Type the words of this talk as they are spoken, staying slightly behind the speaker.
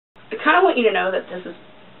I kind of want you to know that this is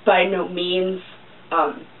by no means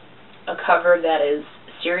a cover that is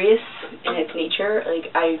serious in its nature.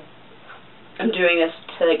 Like, I'm doing this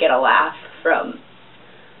to get a laugh from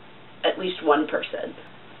at least one person.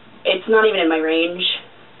 It's not even in my range,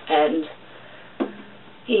 and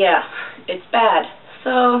yeah, it's bad.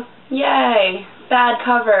 So, yay, bad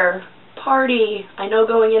cover, party. I know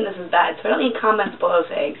going in this is bad, so I don't need comments below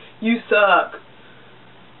saying, you suck.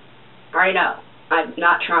 I know, I'm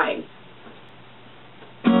not trying.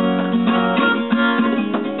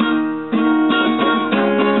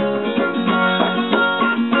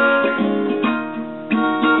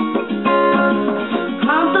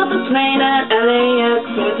 Plane at LAX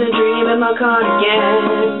with a dream in my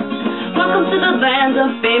cardigan. Welcome to the land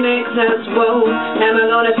of fame, excess. Whoa, am I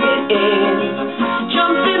gonna fit in?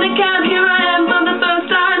 Jumped in the cab, here I am for the first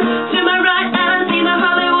time. To my right, and I see the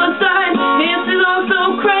Hollywood sign. This is all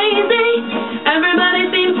so crazy. Everybody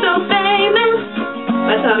seems so famous.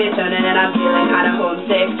 My tummy's turning and I'm feeling kinda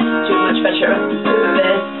homesick. Too much pressure,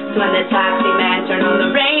 nervous. When the taxi man turned on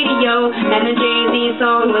the radio and the Jay-Z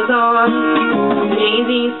song was on. The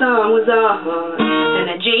Jay-Z song was on.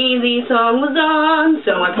 And the Jay-Z song was on.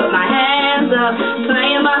 So I put my hands up,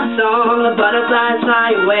 playing my song, the butterflies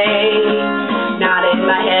fly away. Nodding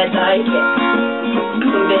my head like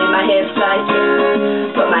yeah, moving my hips like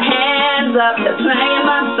yeah. Put my hands up to playing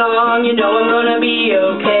my song, you know I'm gonna be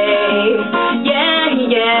okay. Yeah,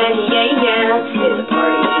 yeah, yeah, yeah. It's a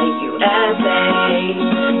party in the USA.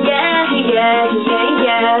 Yeah, yeah, yeah,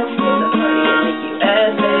 yeah. It's a party in the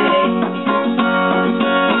USA.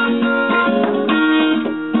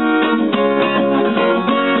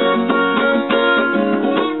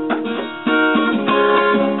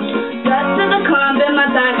 Got to the club in my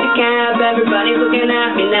taxi cab. Everybody's looking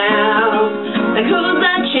at me now. Like, who's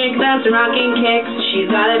that chick that's rocking kicks? She's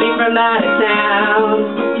gotta be from out of town.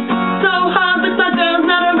 So hard with my girls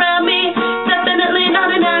not around me. Definitely not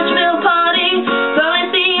a Nashville party. So I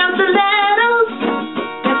see I'm stilettos.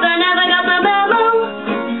 Guess I never got the memo.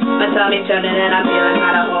 My tummy's turning and I'm feeling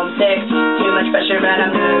kinda homesick. Too much pressure and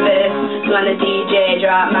I'm nervous. When the DJ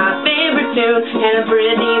dropped my favorite tune and the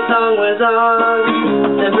Britney song was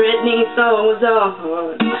on. The Britney song was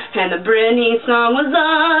on. And the Britney song was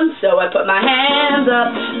on. So I put my hands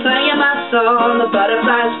up, playing my song, the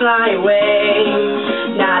butterflies fly away.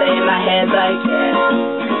 Nodding my head like yeah,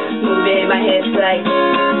 moving my hips like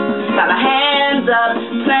yeah. Got my hands up,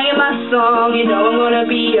 playing my song, you know I'm gonna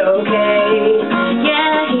be okay.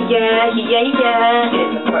 Yeah, yeah, yeah, yeah.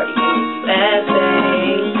 It's a party in the USA.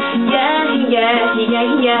 Yeah, yeah, yeah,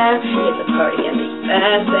 yeah. It's a party in the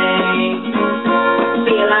USA.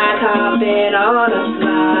 Feel like hopping on a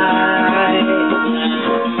flight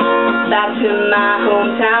back to my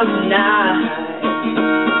hometown tonight.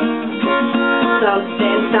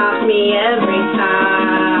 Something stops me every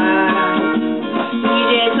time.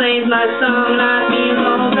 DJ plays my song, I feel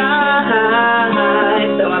alright.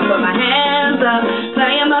 So I put my hands up,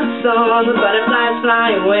 playing my song, the butterflies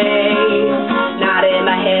fly away. Nodding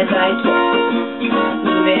my head like yeah,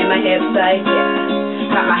 moving my hips like yeah.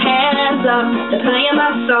 Got my hands up, they're playing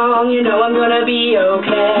my song, you know I'm gonna be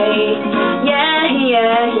okay. Yeah,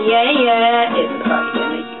 yeah, yeah, yeah. It's a party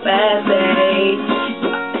in the USA.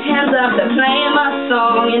 Hands up, they're playing my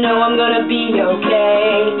song, you know I'm gonna be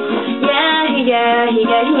okay. Yeah, yeah,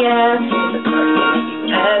 yeah, yeah. It's a party in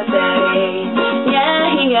the USA.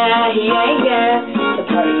 Yeah, yeah, yeah, yeah. It's a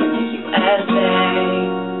party in the USA.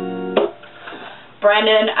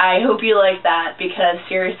 Brandon, I hope you like that, because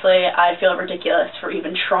seriously, I feel ridiculous for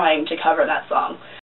even trying to cover that song.